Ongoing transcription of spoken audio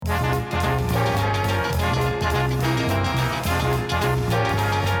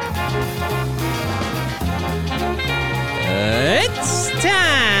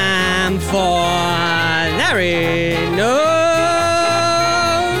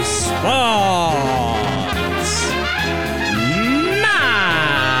sports.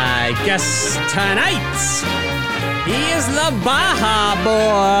 My guest tonight, he is the Baja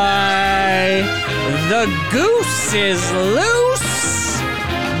Boy. The goose is loose.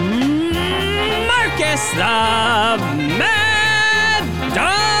 Marcus the Mad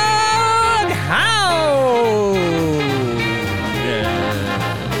Dog Hound.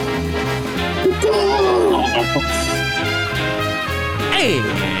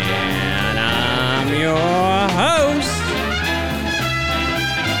 And I'm your host,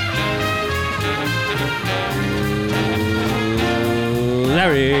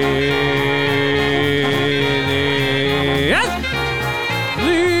 Larry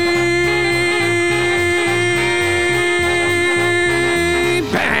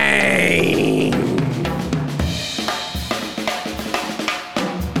Bang.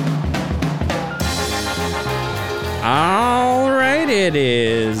 All right, it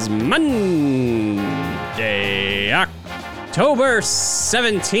is Monday, October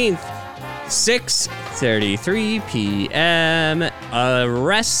 17th, 6:33 p.m. A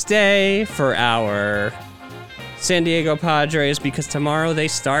rest day for our San Diego Padres because tomorrow they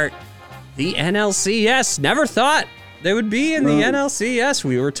start the NLCS. Never thought they would be in the NLCS.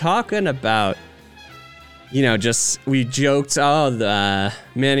 We were talking about, we joked, the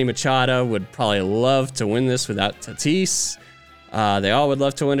Manny Machado would probably love to win this without Tatis. They all would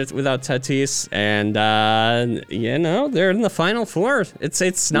love to win it without Tatis. And, they're in the Final Four.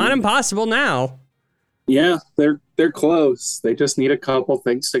 It's not impossible now. Yeah, they're close. They just need a couple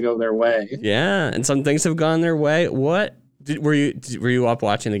things to go their way. Yeah, and some things have gone their way. What were you up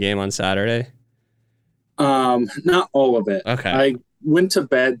watching the game on Saturday? Not all of it. Okay. I went to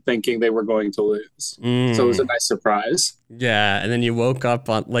bed thinking they were going to lose. So it was a nice surprise. Yeah, and then you woke up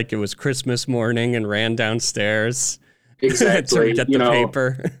on like it was Christmas morning and ran downstairs Exactly. to get the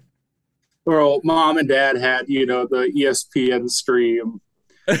paper. Well, mom and dad had, the ESPN stream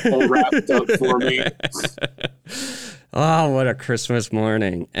all wrapped up for me. Oh, what a Christmas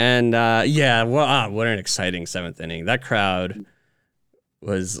morning. And what an exciting seventh inning. That crowd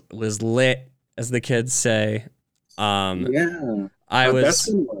was lit, as the kids say. It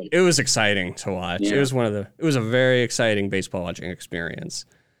was exciting to watch. Yeah. It was a very exciting baseball watching experience.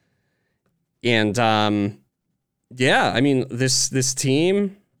 And this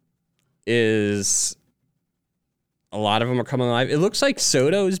team is, a lot of them are coming alive. It looks like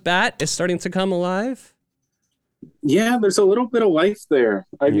Soto's bat is starting to come alive. Yeah, there's a little bit of life there.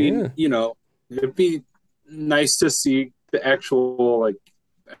 I mean, it'd be nice to see the actual,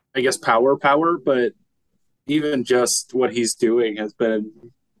 power, but even just what he's doing has been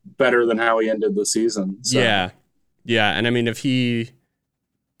better than how he ended the season. So. Yeah. And I mean, if he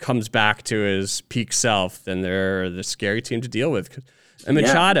comes back to his peak self, then they're the scary team to deal with. And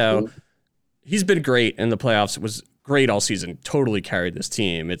Machado, he's been great in the playoffs. It was great all season. Totally carried this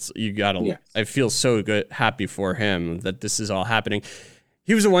team. I feel so happy for him that this is all happening.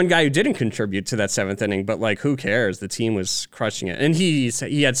 He was the one guy who didn't contribute to that seventh inning, but who cares? The team was crushing it, and he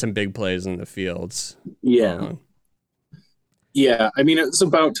had some big plays in the fields. Yeah, I mean, it's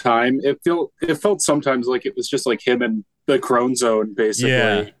about time. It felt sometimes like it was just him and the Crone Zone, basically.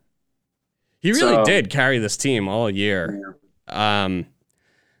 Yeah, he really did carry this team all year. Yeah.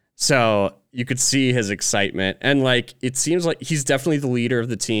 So you could see his excitement, and it seems like he's definitely the leader of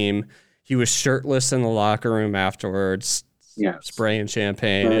the team. He was shirtless in the locker room afterwards. Yeah, spraying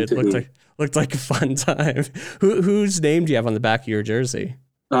champagne. It looked like a fun time. Whose name do you have on the back of your jersey?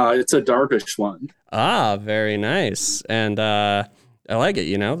 It's a Darvish one. Ah, very nice. And I like it.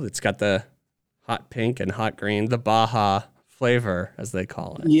 It's got the hot pink and hot green, the Baja flavor, as they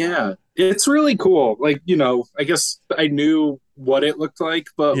call it. Yeah, it's really cool. I guess I knew what it looked like,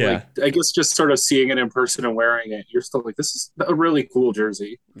 but I guess just sort of seeing it in person and wearing it, you're still this is a really cool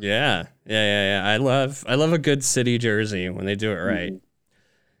jersey. Yeah. I love a good city jersey when they do it right.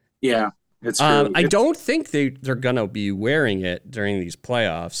 Yeah, it's true. I don't think they're gonna be wearing it during these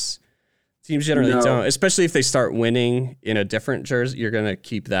playoffs. Teams generally don't, especially if they start winning in a different jersey. You're gonna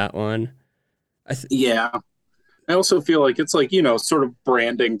keep that one. I also feel like it's sort of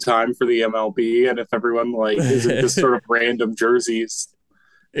branding time for the MLB, and if everyone isn't just sort of random jerseys,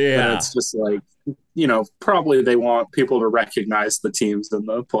 then it's just probably they want people to recognize the teams in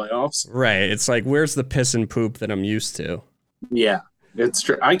the playoffs. Right. It's where's the piss and poop that I'm used to? Yeah, it's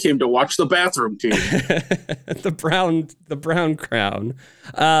true. I came to watch the bathroom team. the brown crown.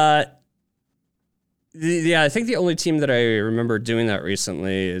 I think the only team that I remember doing that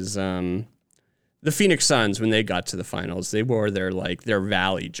recently is the Phoenix Suns. When they got to the finals, they wore their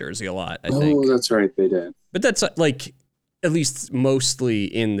Valley jersey a lot, I think. Oh, that's right, they did. But that's at least mostly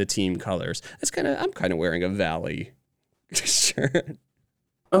in the team colors. I'm kind of wearing a Valley shirt.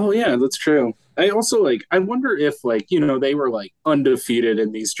 Oh yeah, that's true. I also I wonder if they were like undefeated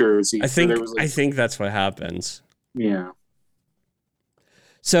in these jerseys. I think that's what happens. Yeah.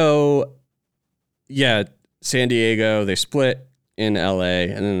 So yeah, San Diego, they split in LA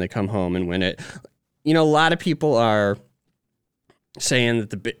and then they come home and win it. A lot of people are saying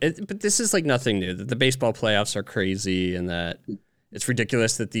that but this is like nothing new, that the baseball playoffs are crazy and that it's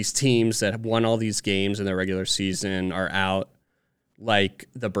ridiculous that these teams that have won all these games in the regular season are out, like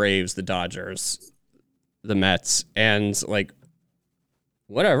the Braves, the Dodgers, the Mets, and like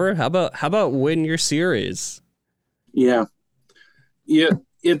whatever. How about win your series? Yeah.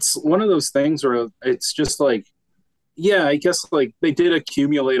 It's one of those things where it's just like, yeah, I guess they did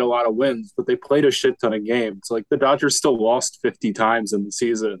accumulate a lot of wins, but they played a shit ton of games. Like the Dodgers still lost 50 times in the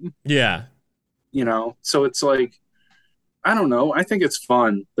season. Yeah. So it's like, I don't know. I think it's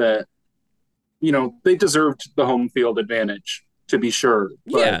fun that, they deserved the home field advantage, to be sure.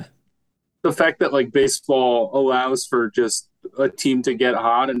 But yeah. The fact that baseball allows for just a team to get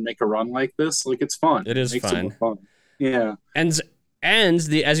hot and make a run like this, it's fun. It is fun. Yeah. And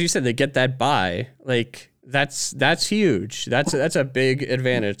as you said, they get that bye. That's huge. That's a big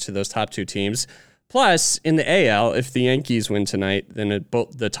advantage to those top two teams. Plus, in the AL, if the Yankees win tonight, then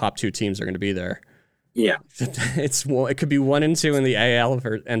both the top two teams are going to be there. Yeah, it could be 1 and 2 in the AL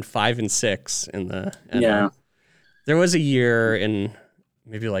and 5 and 6 in the NL. Yeah. There was a year in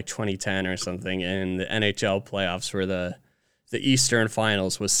maybe 2010 or something in the NHL playoffs where the Eastern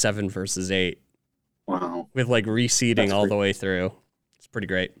Finals was 7 versus 8. Wow, with reseeding all the way through. It's pretty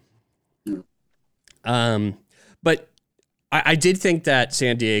great. Yeah. But I did think that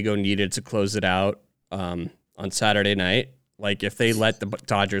San Diego needed to close it out on Saturday night. If they let the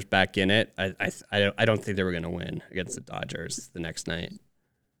Dodgers back in it, I don't think they were going to win against the Dodgers the next night.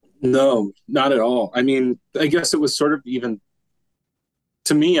 No, not at all. I mean, I guess it was sort of even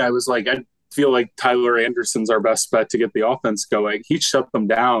to me. I was like, I feel like Tyler Anderson's our best bet to get the offense going. He shut them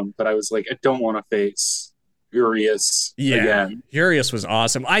down, but I was like, I don't want to face Urias again. Urias was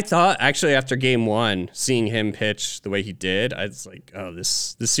awesome. I thought actually after game 1, seeing him pitch the way he did, I was like, oh,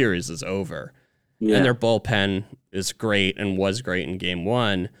 this series is over. Yeah. And their bullpen is great and was great in game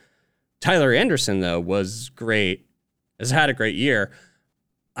 1. Tyler Anderson, though, was great, has had a great year.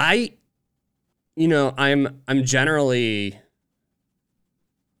 I'm generally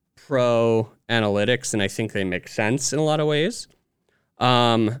pro analytics, and I think they make sense in a lot of ways.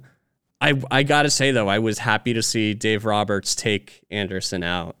 I gotta say though, I was happy to see Dave Roberts take Anderson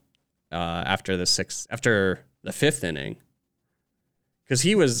out after the 5th inning, because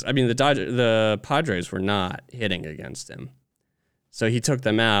the Padres were not hitting against him, so he took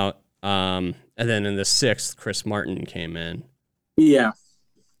them out. And then in the 6th, Chris Martin came in. Yeah.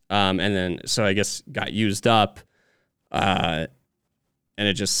 And then so I guess got used up. And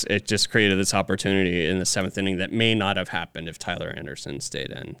it just created this opportunity in the 7th inning that may not have happened if Tyler Anderson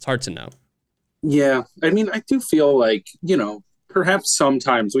stayed in. It's hard to know. Yeah. I mean, I do feel like, perhaps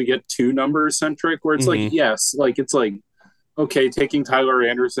sometimes we get too number centric where it's yes, it's okay, taking Tyler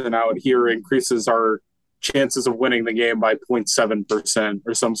Anderson out here increases our chances of winning the game by 0.7%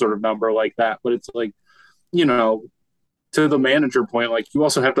 or some sort of number like that. But it's to the manager point, you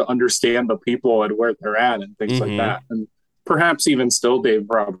also have to understand the people and where they're at and things like that. And perhaps even still Dave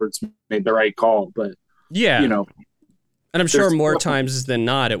Roberts made the right call, but yeah, and I'm sure more times than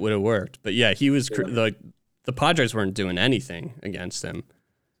not it would have worked. But yeah, he was the Padres weren't doing anything against him.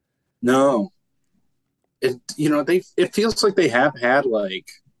 No, it feels like they have had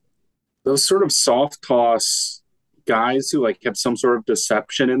those sort of soft toss guys who have some sort of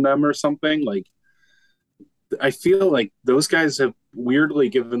deception in them or something. I feel like those guys have weirdly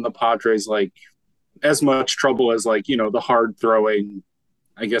given the Padres as much trouble as the hard throwing,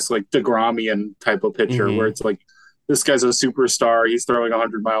 I guess DeGromian type of pitcher where it's this guy's a superstar. He's throwing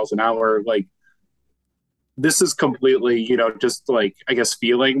 100 miles an hour. This is completely, just I guess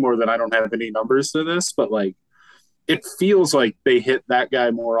feeling more than I don't have any numbers to this, but it feels like they hit that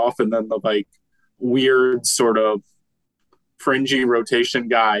guy more often than the weird sort of fringy rotation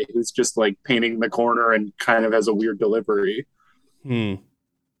guy who's just painting the corner and kind of has a weird delivery.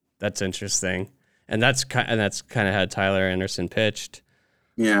 That's interesting. And that's kind of how Tyler Anderson pitched.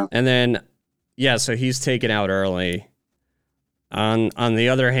 Yeah. And then, so he's taken out early. On the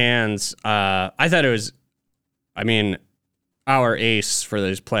other hand, I thought it was, our ace for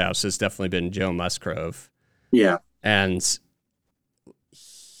those playoffs has definitely been Joe Musgrove. Yeah. And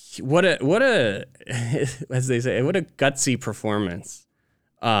what a as they say, what a gutsy performance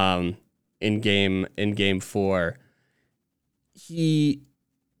in game 4. he,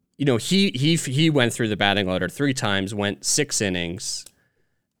 he went through the batting order 3 times, went 6 innings,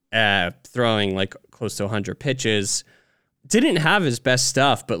 throwing like close to 100 pitches. Didn't have his best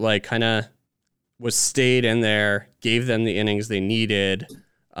stuff, but like kind of stayed in there, gave them the innings they needed,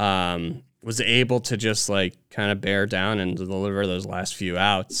 was able to just like kind of bear down and deliver those last few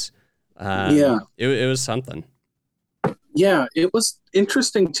outs. It was something. Yeah, it was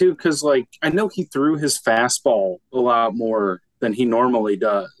interesting too, because like I know he threw his fastball a lot more than he normally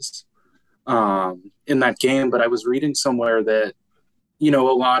does in that game, but I was reading somewhere that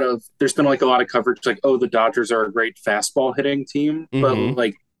there's been like a lot of coverage like, oh, the Dodgers are a great fastball hitting team, but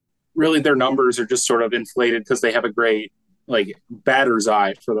like really their numbers are just sort of inflated because they have a great like batter's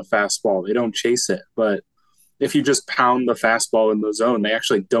eye for the fastball. They don't chase it, but if you just pound the fastball in the zone, they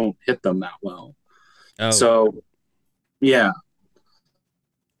actually don't hit them that well. Oh. So yeah.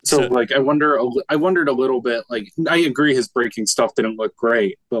 So like I wondered a little bit, like I agree his breaking stuff didn't look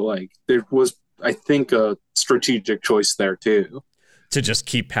great, but like there was, I think, a strategic choice there too. To just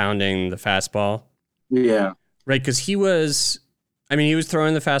keep pounding the fastball. Yeah. Right, because he was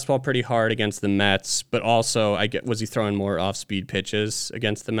throwing the fastball pretty hard against the Mets, but also was he throwing more off-speed pitches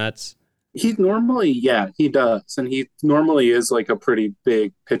against the Mets? He does. And he normally is like a pretty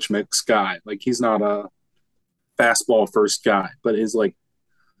big pitch mix guy. Like he's not a fastball first guy, but is like,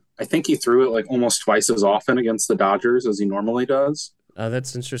 I think he threw it like almost twice as often against the Dodgers as he normally does. Oh,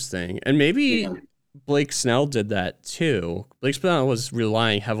 that's interesting. And maybe Blake Snell did that too. Blake Snell was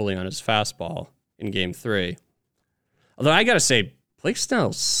relying heavily on his fastball in Game 3. Although I got to say, Blake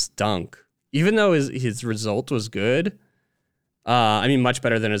Snell stunk. Even though his result was good. Much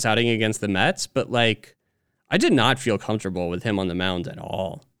better than his outing against the Mets. But, like, I did not feel comfortable with him on the mound at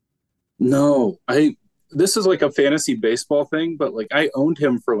all. No, this is like a fantasy baseball thing, but, like, I owned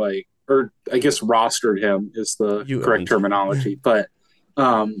him for, like, or I guess rostered him is the correct terminology. But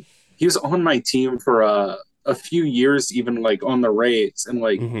he was on my team for a few years, even like on the Rays, and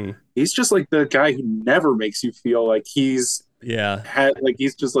like he's just like the guy who never makes you feel like he's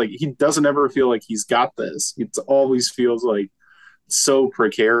he's just like he doesn't ever feel like he's got this. It always feels like so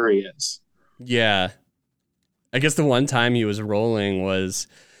precarious. Yeah, I guess the one time he was rolling was.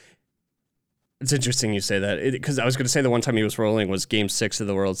 It's interesting you say that because I was going to say the one time he was rolling was Game 6 of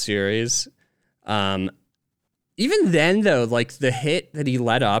the World Series. Even then, though, like the hit that he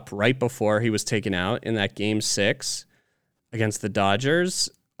let up right before he was taken out in that Game 6 against the Dodgers,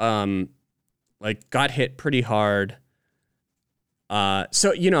 like got hit pretty hard.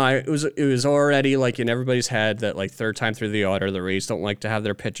 It was already like in everybody's head that like third time through the order, the Rays don't like to have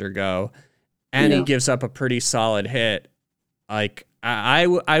their pitcher go, and he gives up a pretty solid hit. Like I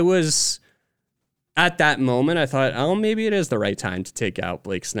was at that moment, I thought, oh, maybe it is the right time to take out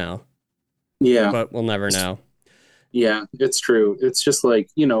Blake Snell. Yeah, but we'll never know. Yeah, it's true. It's just like,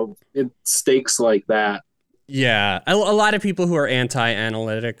 it stakes like that. Yeah. A lot of people who are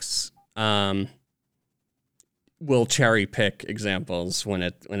anti-analytics will cherry pick examples when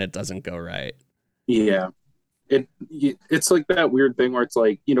it doesn't go right. Yeah. It's like that weird thing where it's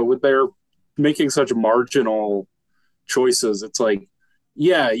like, with their making such marginal choices, it's like,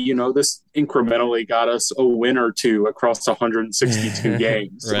 this incrementally got us a win or two across 162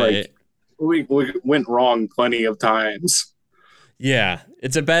 games. Right. Like, we went wrong plenty of times. Yeah,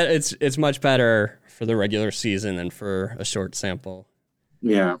 it's much better for the regular season than for a short sample.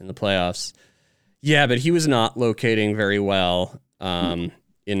 Yeah, in the playoffs. Yeah, but he was not locating very well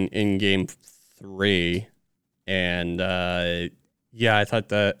in Game 3, and I thought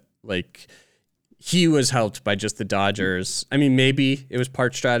that like he was helped by just the Dodgers. I mean, maybe it was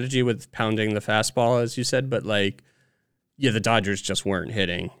part strategy with pounding the fastball, as you said, but like, the Dodgers just weren't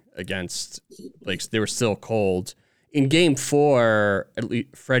hitting against, like, they were still cold. In Game 4, at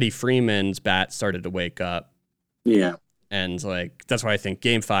least Freddie Freeman's bat started to wake up. Yeah. And, like, that's why I think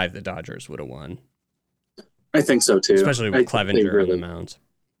Game 5, the Dodgers would have won. I think so, too. Especially with Clevenger on the mound.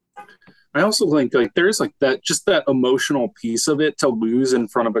 I also think, like, there's, like, that emotional piece of it to lose in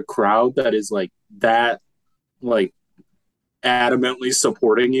front of a crowd that is, like, that, like, adamantly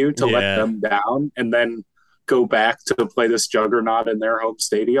supporting you to let them down and then go back to play this juggernaut in their home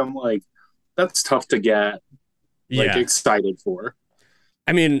stadium. Like, that's tough to get excited for.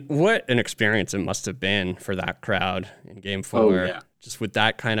 I mean, what an experience it must have been for that crowd in Game 4. Oh, yeah. Just with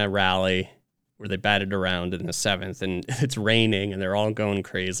that kind of rally where they batted around in the 7th and it's raining and they're all going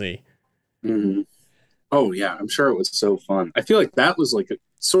crazy. Mm-hmm. Oh, yeah. I'm sure it was so fun. I feel like that was like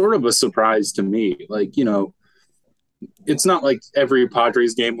sort of a surprise to me. Like, it's not like every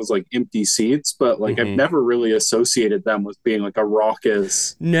Padres game was like empty seats, but like I've never really associated them with being like a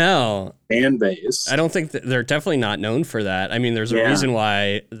raucous fan base. I don't think they're definitely not known for that. I mean, there's a reason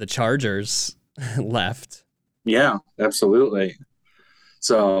why the Chargers left. Yeah, absolutely.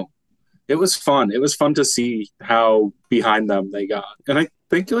 So it was fun. It was fun to see how behind them they got. And I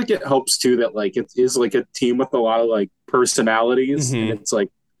think like it helps too that like it is like a team with a lot of like personalities, and it's like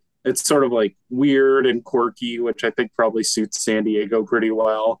it's sort of like weird and quirky, which I think probably suits San Diego pretty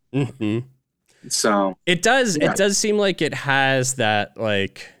well. So it does. Yeah. It does seem like it has that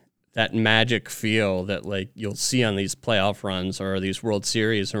like that magic feel that like you'll see on these playoff runs or these World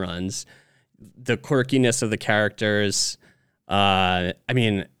Series runs. The quirkiness of the characters. I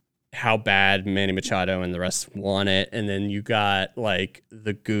mean, how bad Manny Machado and the rest want it, and then you got like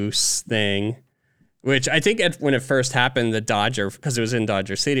the goose thing. Which I think when it first happened, because it was in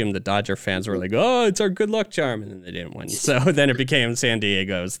Dodger Stadium, the Dodger fans were like, oh, it's our good luck charm. And then they didn't win. So then it became San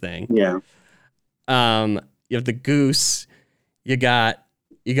Diego's thing. Yeah. You have the goose. You got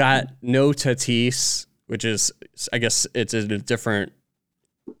no Tatis, which is, I guess it's in a different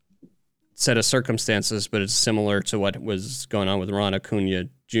set of circumstances, but it's similar to what was going on with Ron Acuna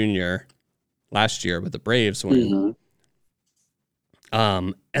Jr. last year with the Braves win.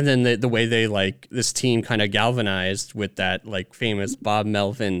 And then the way they like this team kind of galvanized with that like famous Bob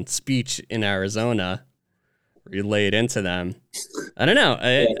Melvin speech in Arizona, where you lay it into them. I don't know.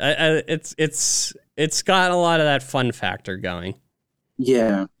 It's got a lot of that fun factor going.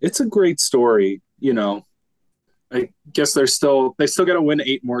 Yeah, it's a great story. You know, I guess they still got to win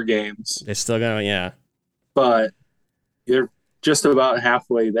 8 more games. They still got, yeah. But they're just about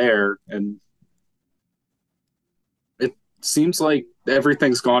halfway there, and it seems like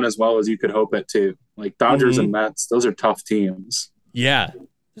everything's gone as well as you could hope it to. Like Dodgers and Mets, those are tough teams. Yeah.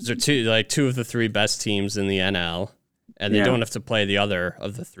 Those are two of the 3 best teams in the NL, and they don't have to play the other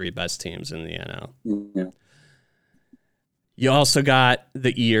of the 3 best teams in the NL. Yeah. You also got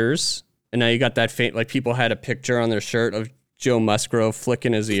the ears, and now you got that like people had a picture on their shirt of Joe Musgrove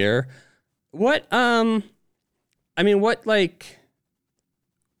flicking his ear. What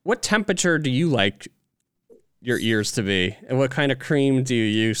temperature do you like your ears to be, and what kind of cream do you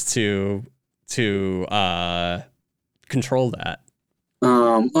use to control that?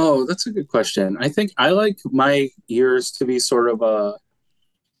 Oh, that's a good question. I think I like my ears to be sort of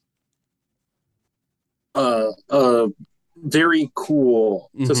a very cool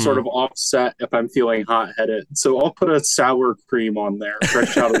to sort of offset if I'm feeling hot-headed. So I'll put a sour cream on there,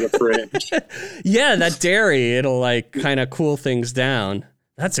 fresh out of the fridge. Yeah, that dairy, it'll like kind of cool things down.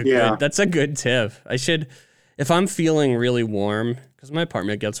 That's a good tip. I should, if I'm feeling really warm, because my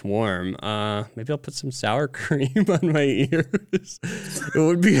apartment gets warm, maybe I'll put some sour cream on my ears. It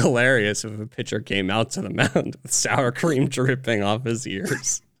would be hilarious if a pitcher came out to the mound with sour cream dripping off his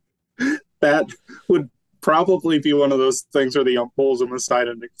ears. That would probably be one of those things where the ump pulls him aside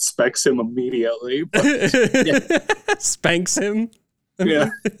and expects him immediately. But, spanks him. Yeah.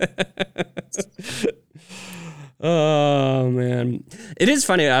 Oh man, it is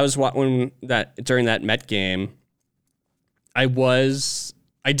funny. I was during that Met game. I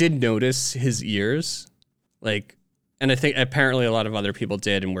did notice his ears, like, and I think apparently a lot of other people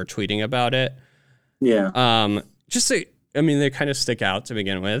did and were tweeting about it. Yeah. They kind of stick out to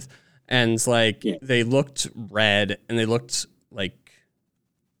begin with. And like they looked red and they looked like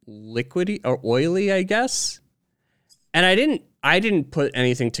liquidy or oily, I guess. And I didn't put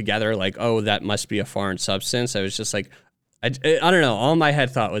anything together like, oh, that must be a foreign substance. I was just like, I don't know. All my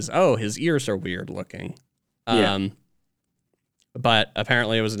head thought was, oh, his ears are weird looking. But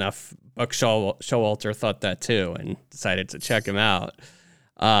apparently it was enough. Buck Showalter thought that too and decided to check him out.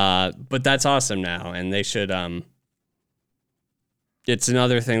 But that's awesome now, and they should. It's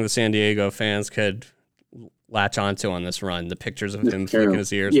another thing the San Diego fans could latch onto on this run. The pictures of him flicking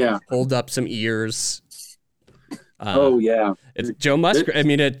his ears. Yeah. Hold up some ears. It's Joe Musgrove. I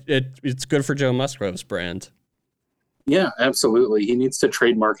mean, it's good for Joe Musgrove's brand. Yeah, absolutely. He needs to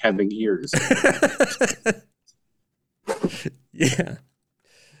trademark having ears. Yeah.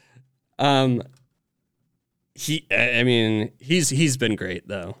 He's been great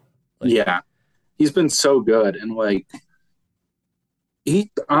though. He's been so good, and like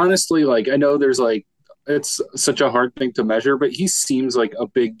he honestly, like, I know there's like it's such a hard thing to measure, but he seems like a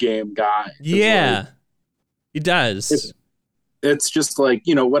big game guy. Yeah, like, he does. It's just like,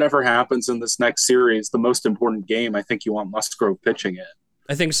 whatever happens in this next series, the most important game, I think you want Musgrove pitching it.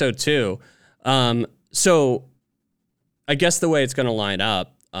 I think so too. So I guess the way it's going to line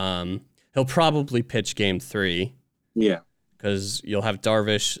up, he'll probably pitch game 3. Yeah. Because you'll have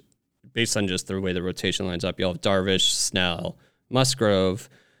Darvish based on just the way the rotation lines up, you'll have Darvish, Snell, Musgrove.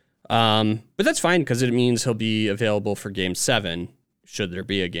 But that's fine because it means he'll be available for Game 7, should there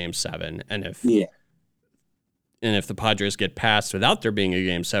be a Game 7. And if the Padres get passed without there being a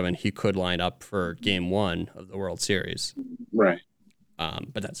Game 7, he could line up for Game 1 of the World Series. Right.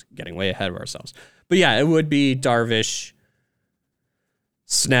 But that's getting way ahead of ourselves. But yeah, it would be Darvish,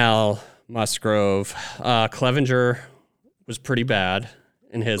 Snell, Musgrove. Clevenger was pretty bad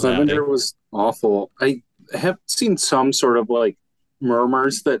in his Clevenger was awful. I have seen some sort of like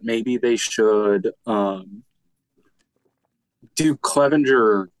murmurs that maybe they should do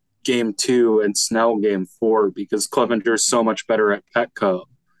Clevenger Game 2 and Snell Game 4 because Clevenger's so much better at Petco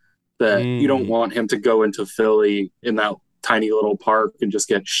that you don't want him to go into Philly in that tiny little park and just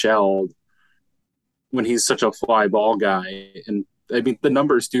get shelled when he's such a fly ball guy. And I mean, the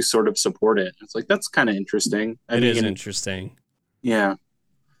numbers do sort of support it. It's like, that's kind of interesting. It is interesting. Yeah.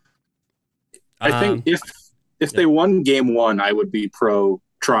 I think if they won Game 1, I would be pro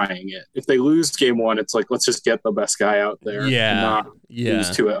trying it. If they lose Game 1, it's like, let's just get the best guy out there and not lose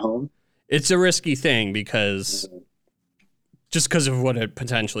 2 at home. It's a risky thing because just because of what it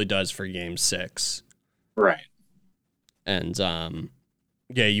potentially does for Game 6. Right. And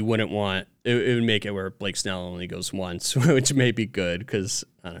you wouldn't want it would make it where Blake Snell only goes once, which may be good because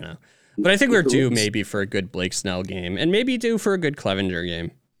I don't know. But I think we're due maybe for a good Blake Snell game and maybe due for a good Clevenger game.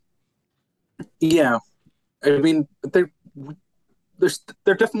 Yeah. I mean, they're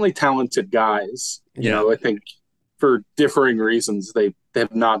definitely talented guys. You know, I think for differing reasons, they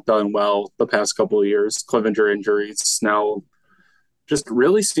have not done well the past couple of years. Clevenger injuries, Snell just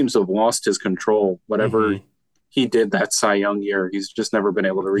really seems to have lost his control. Whatever he did that Cy Young year, he's just never been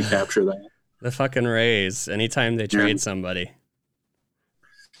able to recapture that. The fucking Rays, anytime they trade somebody.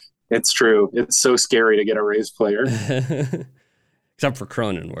 It's true. It's so scary to get a Rays player. Except for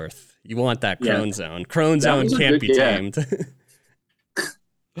Cronenworth. You want that Crone zone. Crone zone can't be tamed.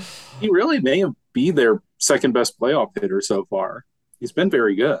 He really may be their second best playoff hitter so far. He's been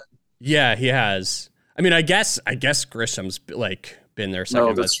very good. Yeah, he has. I mean, I guess Grisham's like been their second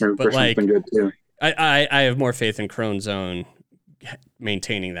best. That's true. But Grisham's been good too. I have more faith in Crone zone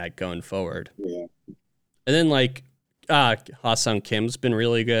maintaining that going forward. Yeah. And then like Ha-Seong Kim's been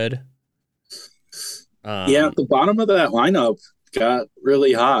really good. The bottom of that lineup got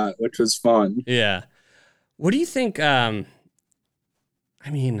really hot, which was fun. Yeah. What do you think? I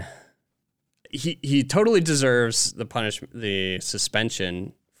mean, he totally deserves the punishment, the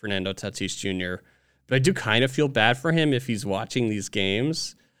suspension, Fernando Tatis Jr. But I do kind of feel bad for him if he's watching these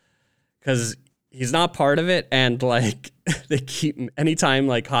games because he's not part of it. And like they keep anytime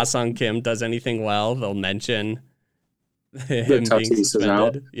like Ha-Seong Kim does anything well, they'll mention him being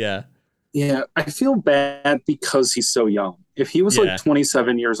suspended. Yeah. Yeah, I feel bad because he's so young. If he was like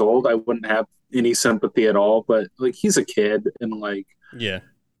 27 years old, I wouldn't have any sympathy at all. But like he's a kid, and like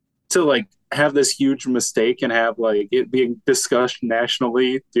to like have this huge mistake and have like it being discussed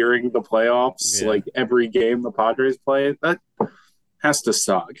nationally during the playoffs, like every game the Padres play, that has to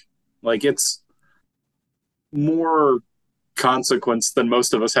suck. Like it's more consequence than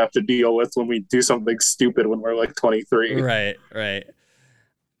most of us have to deal with when we do something stupid when we're like 23. Right.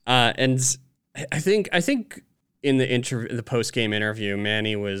 And I think in the post-game interview,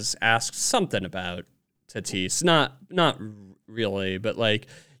 Manny was asked something about Tatis. Not really, but like,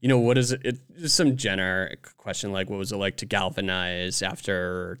 you know, what is it? Just some generic question like, what was it like to galvanize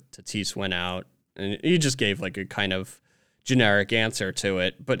after Tatis went out? And he just gave like a kind of generic answer to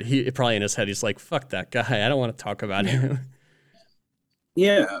it, but he probably in his head, he's like, fuck that guy. I don't want to talk about him.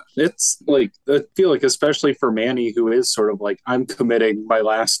 Yeah, it's like, I feel like, especially for Manny, who is sort of like, I'm committing my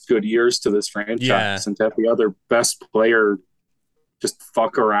last good years to this franchise, and to have the other best player just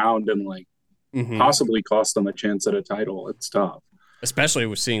fuck around and like possibly cost them a chance at a title. It's tough. Especially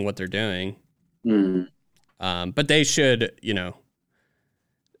with seeing what they're doing. But they should, you know,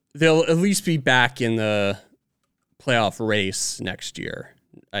 they'll at least be back in the playoff race next year.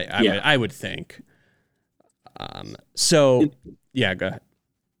 I would think. Go ahead.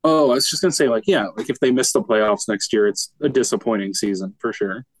 Oh, I was just going to say, like, like if they miss the playoffs next year, it's a disappointing season for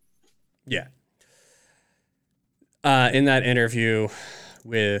sure. Yeah. In that interview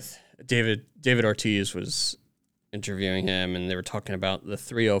with David Ortiz was interviewing him, and they were talking about the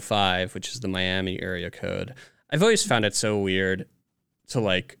 305, which is the Miami area code. I've always found it so weird to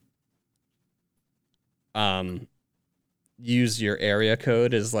like use your area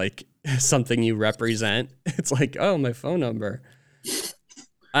code as like something you represent. It's like, oh, my phone number.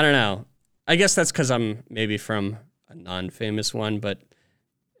 I don't know. I guess that's because I'm maybe from a non-famous one, but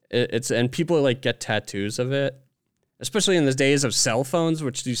and people like get tattoos of it. especially in the days of cell phones,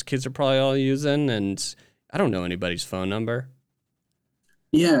 which these kids are probably all using. And I don't know anybody's phone number.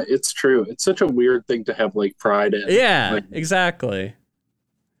 Yeah, it's true. It's such a weird thing to have like pride in. Yeah, like, exactly.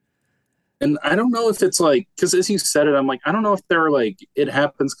 And I don't know if it's like, because as you said it, I'm like, I don't know if they're like, it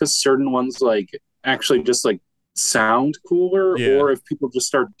happens because certain ones like actually just like sound cooler, or if people just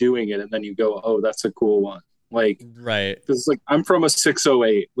start doing it and then you go, oh, that's a cool one. Like, right. Because like I'm from a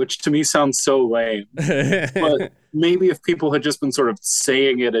 608, which to me sounds so lame. But maybe if people had just been sort of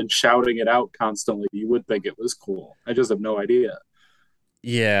saying it and shouting it out constantly, you would think it was cool. I just have no idea.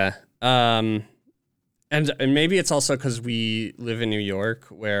 Yeah. And maybe it's also because we live in New York,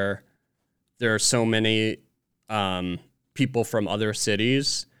 where there are so many people from other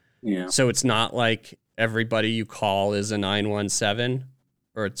cities. Yeah. So it's not like everybody you call is a 917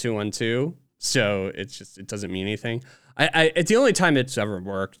 or a 212. So it doesn't mean anything. It's the only time it's ever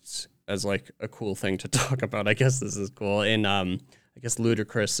worked as like a cool thing to talk about. I guess this is cool. In I guess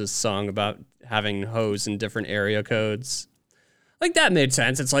Ludacris's song about having hoes in different area codes. Like, that made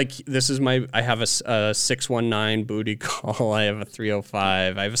sense. It's like, I have a 619 booty call. I have a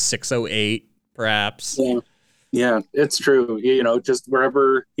 305. I have a 608, perhaps. Yeah, it's true. You know, just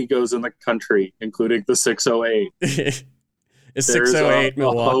wherever he goes in the country, including the 608. It's 608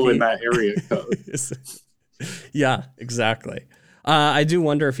 Milwaukee. A hoe in that area code. Yeah, exactly. I do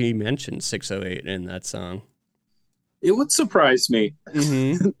wonder if he mentioned 608 in that song. It would surprise me.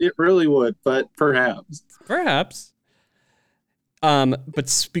 Mm-hmm. It really would, but perhaps. Perhaps. But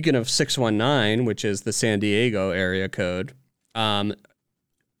speaking of 619, which is the San Diego area code, I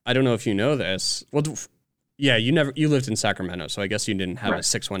don't know if you know this. Well, yeah, you lived in Sacramento, so I guess you didn't have a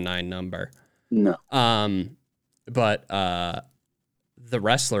 619 number. No. But the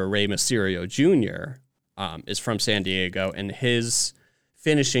wrestler Rey Mysterio Jr. Is from San Diego, and his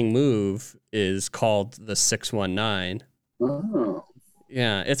finishing move is called the 619. Oh.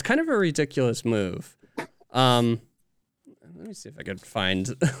 Yeah, it's kind of a ridiculous move. Let me see if I could find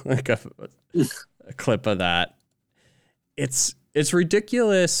like a clip of that. It's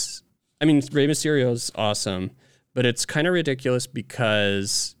ridiculous. I mean, Rey Mysterio's awesome, but it's kind of ridiculous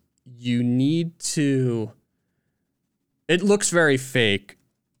because you need to. It looks very fake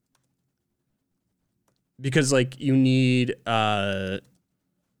because like you need.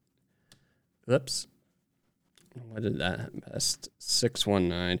 Oops. What did that best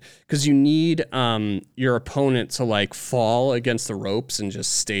 619? Because you need your opponent to like fall against the ropes and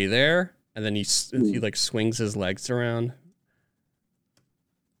just stay there, and then he like swings his legs around.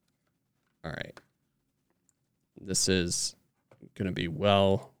 All right, this is gonna be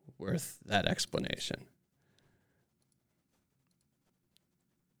well worth that explanation.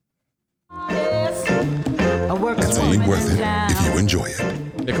 It's only worth it if you enjoy it.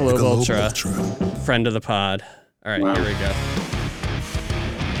 Michelob Ultra, friend of the pod. All right, Here we go.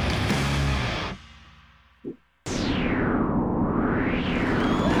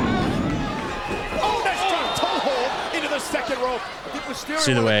 Oh, nice drop toe hold into the second rope.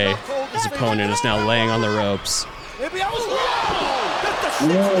 See the way his opponent is now laying on the ropes. Maybe I was wrong. That's the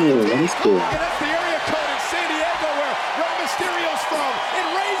that is cool. And that's the area code in San Diego where Rey Mysterio's from. And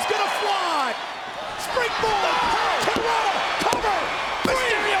Rey's gonna fly. Springboard. Toronto. Cover.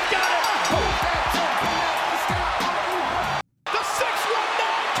 Mysterio got it. The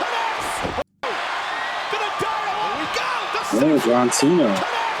 619 connects. Gonna dial. Here we go. The John Cena.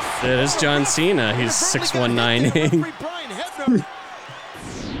 It is John Cena. He's 619ing.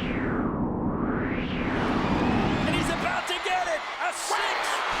 And he's about to get it. A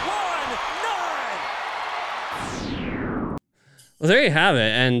 619. Well, there you have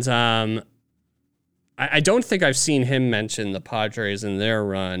it. And I don't think I've seen him mention the Padres in their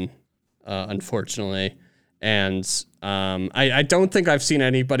run, unfortunately. And I don't think I've seen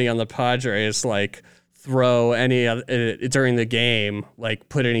anybody on the Padres like throw any during the game, like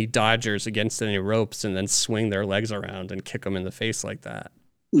put any Dodgers against any ropes and then swing their legs around and kick them in the face like that.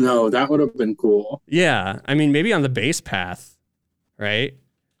 No, that would have been cool. Yeah, I mean, maybe on the base path, right?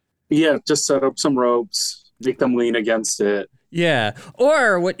 Yeah, just set up some ropes, make them lean against it. Yeah,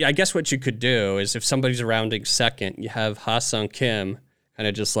 or what you could do is if somebody's rounding second, you have Ha-Sung Kim kind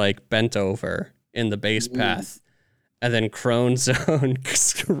of just like bent over in the base path, and then Crone Zone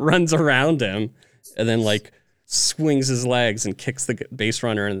runs around him, and then like swings his legs and kicks the base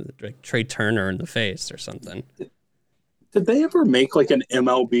runner and like Trey Turner in the face or something. Did they ever make like an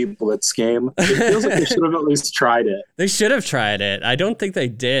MLB Blitz game? It feels like they should have at least tried it. They should have tried it. I don't think they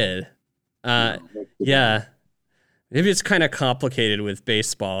did. Yeah. Maybe it's kind of complicated with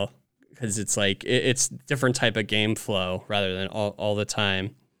baseball because it's like it's different type of game flow rather than all the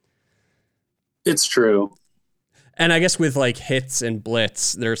time. It's true. And I guess with like hits and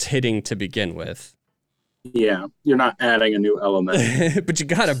blitz, there's hitting to begin with. Yeah, you're not adding a new element. But you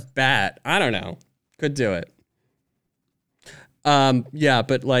got a bat. I don't know. Could do it. Yeah,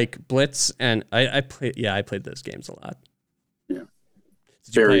 but like blitz and I played those games a lot. Yeah.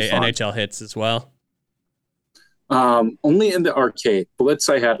 Did you play NHL hits as well? Only in the arcade. Blitz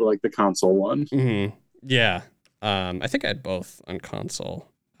I had like the console one. Mm-hmm. Yeah. I think I had both on console.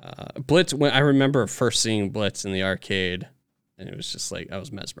 Blitz, when I remember first seeing Blitz in the arcade, and it was just like I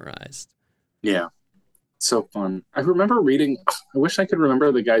was mesmerized. Yeah. So fun. I remember reading, I wish I could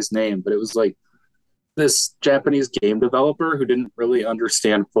remember the guy's name, but it was like this Japanese game developer who didn't really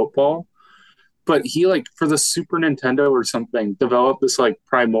understand football, but he like for the Super Nintendo or something developed this like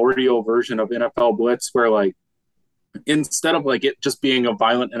primordial version of NFL Blitz where like instead of like it just being a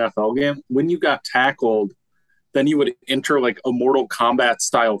violent NFL game, when you got tackled, then you would enter like a Mortal Kombat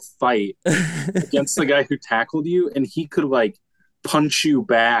style fight against the guy who tackled you, and he could like punch you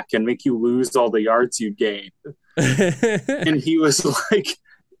back and make you lose all the yards you gained. And he was like,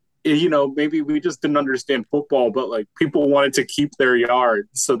 you know, maybe we just didn't understand football, but like people wanted to keep their yards,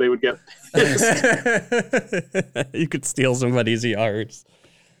 so they would get pissed. You could steal somebody's yards.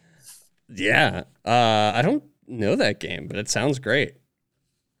 Yeah. I don't know that game, but it sounds great.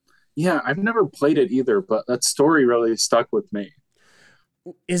 Yeah, I've never played it either, but that story really stuck with me.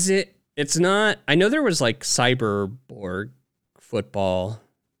 Is it? It's not. I know there was like Cyberborg football.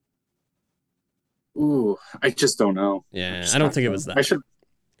 Ooh, I just don't know. Yeah, I don't think it was that.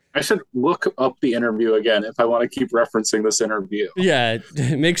 I should look up the interview again if I want to keep referencing this interview. Yeah,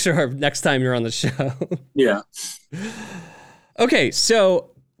 make sure next time you're on the show. Yeah. Okay, so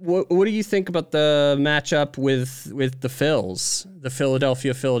what do you think about the matchup with the Phils, the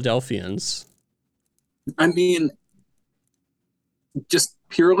Philadelphia Philadelphians? I mean, just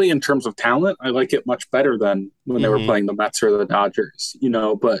purely in terms of talent, I like it much better than when they were playing the Mets or the Dodgers, you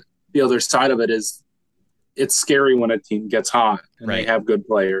know, but the other side of it is it's scary when a team gets hot and they have good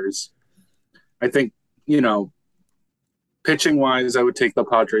players. I think, you know, pitching wise, I would take the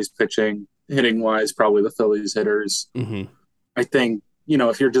Padres pitching. Hitting wise, probably the Phillies hitters. Mm-hmm. I think, you know,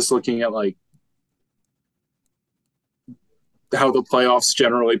 if you're just looking at like how the playoffs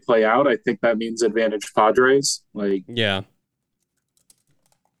generally play out, I think that means advantage Padres. Like, yeah,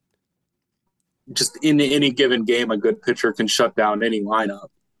 just in any given game, a good pitcher can shut down any lineup.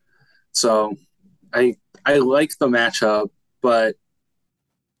 So I like the matchup, but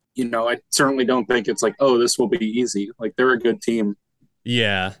you know, I certainly don't think it's like, oh, this will be easy. Like they're a good team.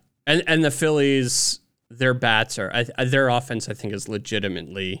 Yeah, and the Phillies, their bats are their offense, I think, is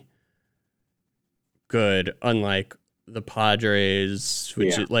legitimately good. Unlike the Padres,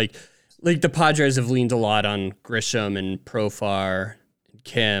 which like the Padres have leaned a lot on Grisham and Profar and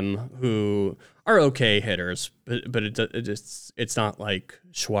Kim, who are okay hitters, but it's not like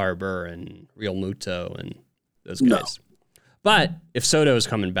Schwarber and Real Muto and those guys. No. But if Soto is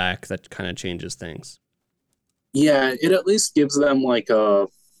coming back, that kind of changes things. Yeah, it at least gives them like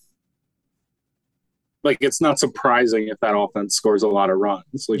it's not surprising if that offense scores a lot of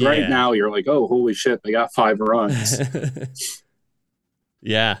runs. Like right now, you're like, oh, holy shit, they got 5 runs.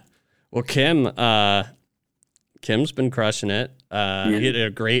 Yeah. Well, Kim's been crushing it. He had a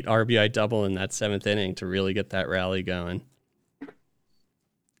great RBI double in that 7th inning to really get that rally going.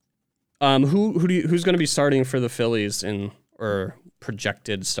 Who's going to be starting for the Phillies or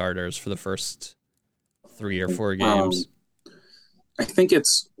projected starters for the first 3 or 4 games? I think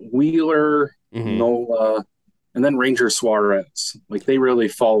it's Wheeler, Nola, and then Ranger Suarez. Like they really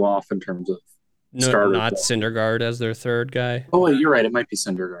fall off in terms of starters. Not Syndergaard as their third guy. Oh, wait, you're right. It might be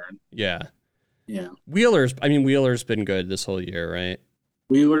Syndergaard. Yeah. Yeah. Wheeler's been good this whole year, right?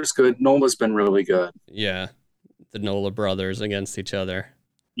 Wheeler's good. Nola's been really good. Yeah. The Nola brothers against each other.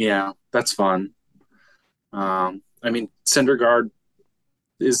 Yeah, that's fun. I mean, Syndergaard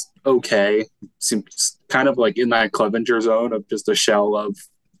is okay. Seems kind of like in that Clevenger zone of just a shell of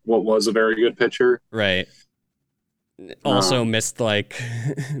what was a very good pitcher. Right. Also missed a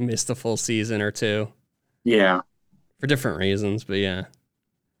full season or two. Yeah. For different reasons, but yeah.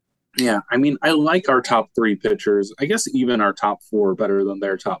 Yeah, I mean, I like our top 3 pitchers. I guess even our top 4 better than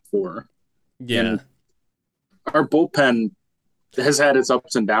their top 4. Yeah. And our bullpen has had its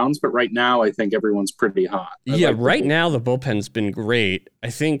ups and downs, but right now I think everyone's pretty hot. Right now the bullpen's been great. I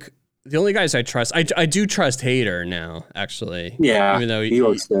think the only guys I trust, I do trust Hader now, actually. Yeah, even though he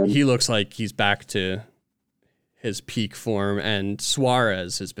looks good. He looks like he's back to his peak form, and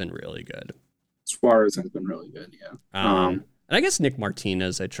Suarez has been really good. Suarez has been really good, yeah. And I guess Nick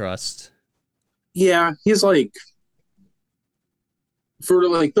Martinez I trust. Yeah, he's like for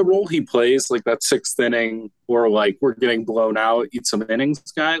like the role he plays, like that sixth inning or like we're getting blown out, eat some innings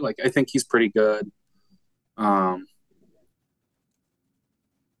guy. Like I think he's pretty good.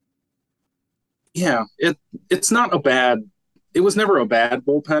 Yeah, it's not a bad. It was never a bad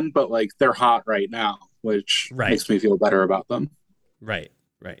bullpen, but like they're hot right now, which makes me feel better about them. Right.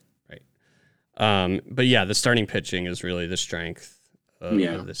 But yeah, the starting pitching is really the strength of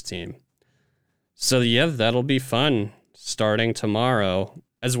this team. So yeah, that'll be fun starting tomorrow,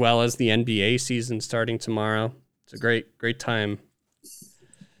 as well as the NBA season starting tomorrow. It's a great time.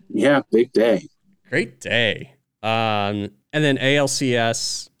 Yeah, big day. Great day. And then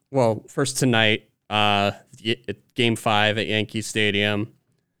ALCS. Well, first tonight, Game 5 at Yankee Stadium.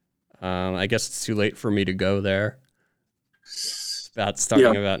 I guess it's too late for me to go there. It's about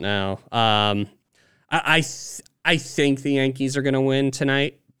starting about now. I think the Yankees are going to win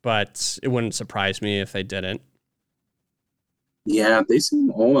tonight, but it wouldn't surprise me if they didn't. Yeah, they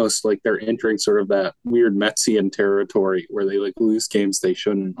seem almost like they're entering sort of that weird Metsian territory where they like lose games they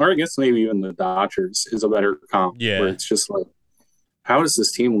shouldn't. Or I guess maybe even the Dodgers is a better comp. Yeah. Where it's just like, how is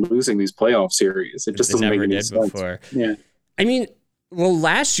this team losing these playoff series? It just doesn't make any sense. Before. Yeah. I mean, well,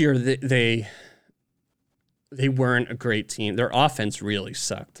 last year they weren't a great team. Their offense really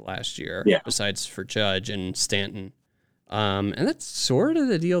sucked last year, besides for Judge and Stanton. And that's sort of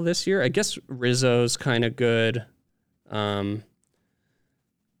the deal this year. I guess Rizzo's kind of good.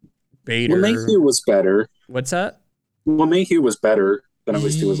 Bader. LeMahieu was better. What's that? LeMahieu was better than at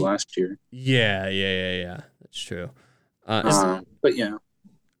least he was last year. Yeah. That's true. But yeah.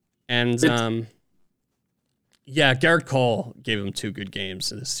 And Garrett Cole gave him 2 good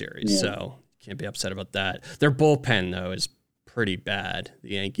games in this series, so can't be upset about that. Their bullpen, though, is pretty bad.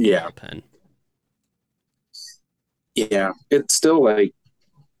 The Yankee bullpen. Yeah, it's still like,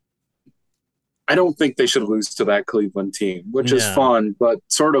 I don't think they should lose to that Cleveland team, which is fun, but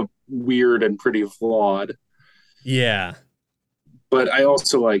sort of weird and pretty flawed. Yeah. But I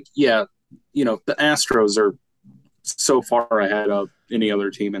also like, the Astros are so far ahead of any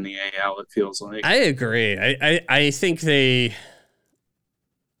other team in the AL, it feels like. I agree. I think the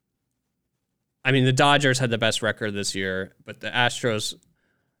Dodgers had the best record this year, but the Astros,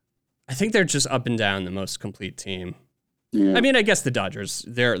 I think they're just up and down the most complete team. Yeah. I mean, I guess the Dodgers,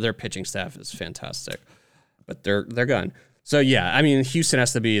 their pitching staff is fantastic, but they're gone. So yeah, I mean, Houston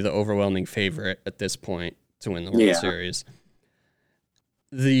has to be the overwhelming favorite at this point to win the World Series.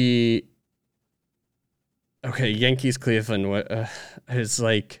 Yankees Cleveland is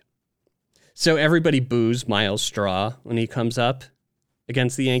like, so everybody boos Miles Straw when he comes up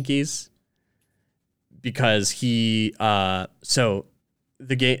against the Yankees because he some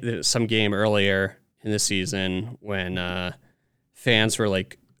game earlier in the season when fans were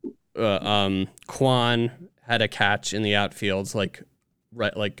like, Kwan had a catch in the outfields,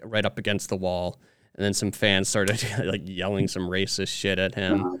 right up against the wall, and then some fans started like yelling some racist shit at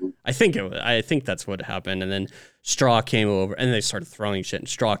him. I think that's what happened, and then Straw came over, and they started throwing shit, and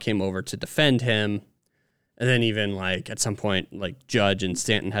Straw came over to defend him, and then even like at some point, like Judge and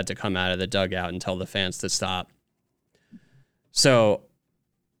Stanton had to come out of the dugout and tell the fans to stop. So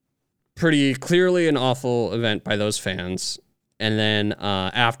pretty clearly an awful event by those fans. And then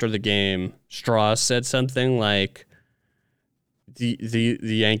after the game, Straw said something like, the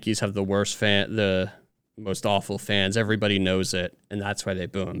Yankees have the most awful fans. Everybody knows it, and that's why they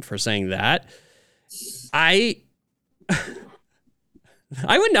boo him for saying that. I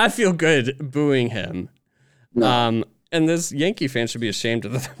would not feel good booing him. No. And this Yankee fan should be ashamed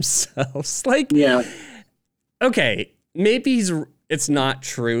of themselves. Okay, maybe it's not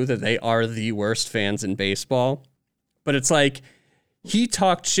true that they are the worst fans in baseball, but it's like he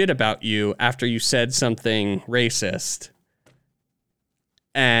talked shit about you after you said something racist.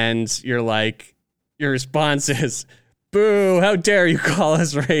 And you're like, your response is, boo, how dare you call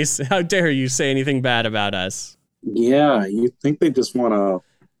us racist? How dare you say anything bad about us? Yeah, you think they just want to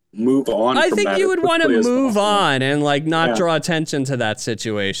move on. I think you would want to move on and like not draw attention to that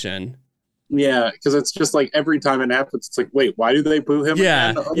situation. Yeah, because it's just like every time it happens, it's like, wait, why do they boo him?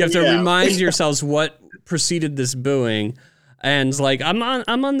 Yeah, you have to remind yourselves what preceded this booing, and like I'm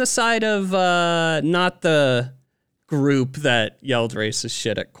on the side of not the group that yelled racist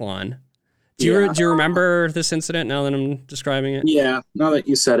shit at Kwan. Do you remember this incident now that I'm describing it? Yeah, now that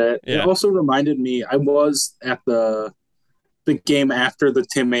you said it. Yeah. It also reminded me, I was at the game after the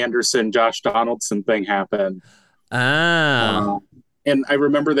Tim Anderson, Josh Donaldson thing happened. And I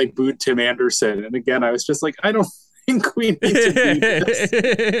remember they booed Tim Anderson. And again, I was just like, I don't think we need to do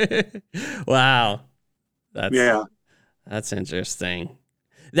this. Wow. That's interesting.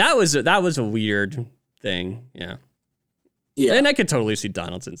 That was a weird thing. Yeah. Yeah. And I could totally see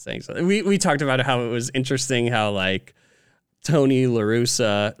Donaldson saying something. We talked about how it was interesting how like Tony La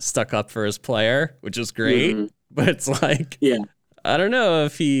Russa stuck up for his player, which is great. Mm-hmm. But it's like, I don't know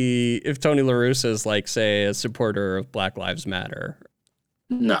if Tony La Russa is like, say, a supporter of Black Lives Matter.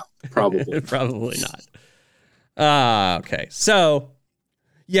 No, probably. Probably not. Okay. So,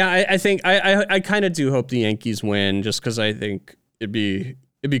 yeah, I think I kind of do hope the Yankees win just because I think it'd be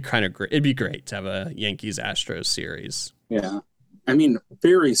kind of great. It'd be great to have a Yankees-Astros series. Yeah. I mean,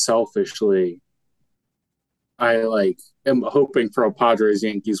 very selfishly, I am hoping for a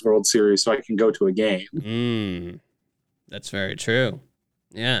Padres-Yankees World Series so I can go to a game. That's very true.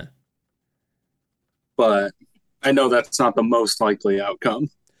 Yeah. But I know that's not the most likely outcome.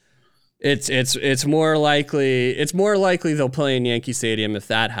 It's more likely they'll play in Yankee Stadium if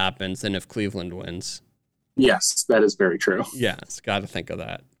that happens than if Cleveland wins. Yes, that is very true. Yes, got to think of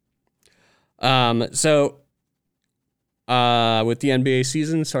that. So with the NBA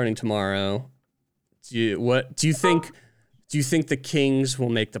season starting tomorrow, do you think the Kings will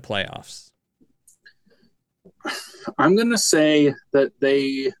make the playoffs? I'm going to say that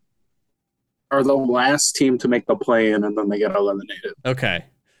they are the last team to make the play-in and then they get eliminated. Okay.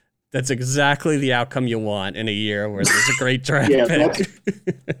 That's exactly the outcome you want in a year where there's a great draft pick.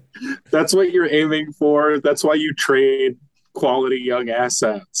 That's what you're aiming for. That's why you trade quality young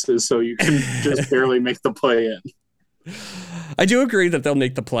assets, is so you can just barely make the play-in. I do agree that they'll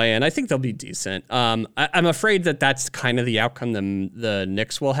make the play-in. I think they'll be decent. I'm afraid that that's kind of the outcome the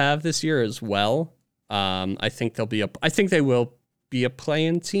Knicks will have this year as well. I think they will be a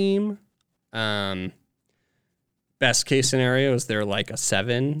play-in team. Best case scenario is they're like a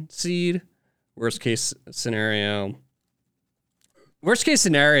 7 seed. Worst case scenario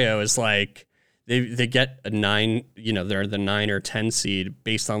is like they get a 9, they're the 9 or 10 seed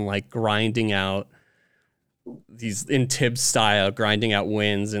based on like grinding out these in Tibbs style, grinding out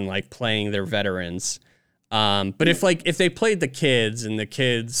wins and like playing their veterans. But if they played the kids and the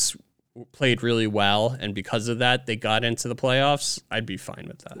kids played really well and because of that they got into the playoffs, I'd be fine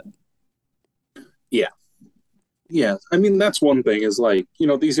with that. Yeah. Yeah, I mean, that's one thing is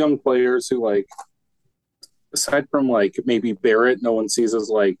these young players who aside from maybe Barrett, no one sees as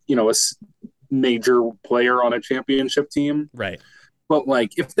a major player on a championship team. Right. But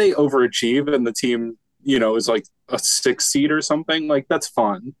if they overachieve and the team, is a 6 seed or something, that's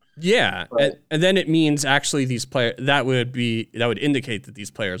fun. Yeah. And then it means actually these players, that would indicate that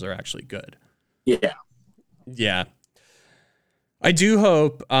these players are actually good. Yeah. Yeah. I do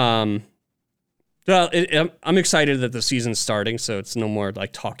hope, well, I'm excited that the season's starting, so it's no more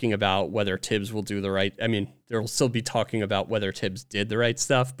talking about whether Tibbs will do the right. I mean, there will still be talking about whether Tibbs did the right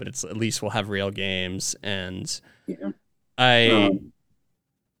stuff, but it's at least we'll have real games. And I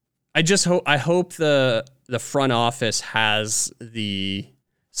hope the front office has the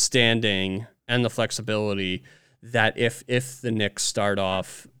standing and the flexibility that if the Knicks start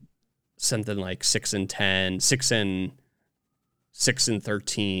off something like 6-10,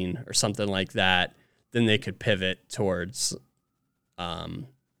 6-13 or something like that, then they could pivot towards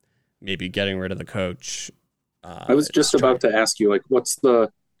maybe getting rid of the coach. I was just about to ask you, what's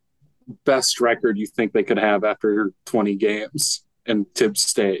the best record you think they could have after 20 games and Tibbs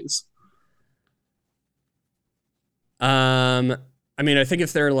stays? I mean, I think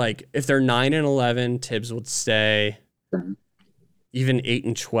if they're 9-11, Tibbs would stay. Mm-hmm. Even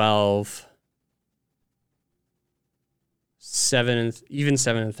 8-12.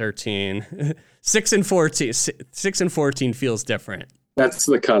 7-13, 6-14 feels different. That's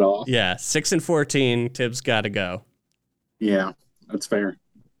the cutoff. Yeah. 6-14, Tibbs got to go. Yeah, that's fair.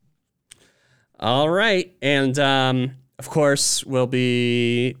 All right. And, of course, we'll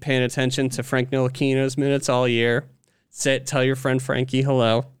be paying attention to Frank Ntilikina's minutes all year. Tell your friend Frankie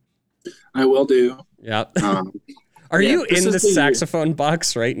hello. I will do. Yep. Are you in the saxophone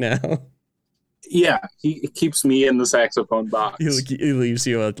box right now? Yeah, he keeps me in the saxophone box. He leaves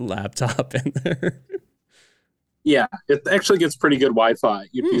you a laptop in there. Yeah, it actually gets pretty good Wi-Fi.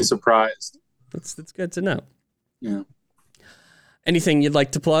 You'd be surprised. That's good to know. Yeah. Anything you'd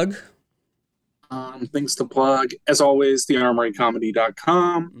like to plug? Things to plug. As always,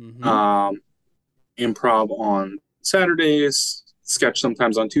 thearmorycomedy.com. Mm-hmm. Improv on Saturdays. Sketch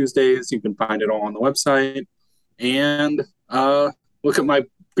sometimes on Tuesdays. You can find it all on the website. And look at my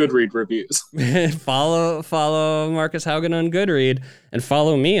Goodread reviews. follow Marcus Haugen on Goodread, and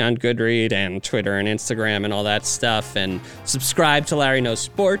follow me on Goodread and Twitter and Instagram and all that stuff, and subscribe to Larry Knows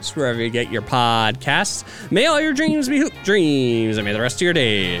Sports wherever you get your podcasts. May all your dreams be hoop dreams, and may the rest of your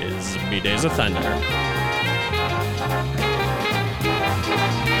days be days of thunder.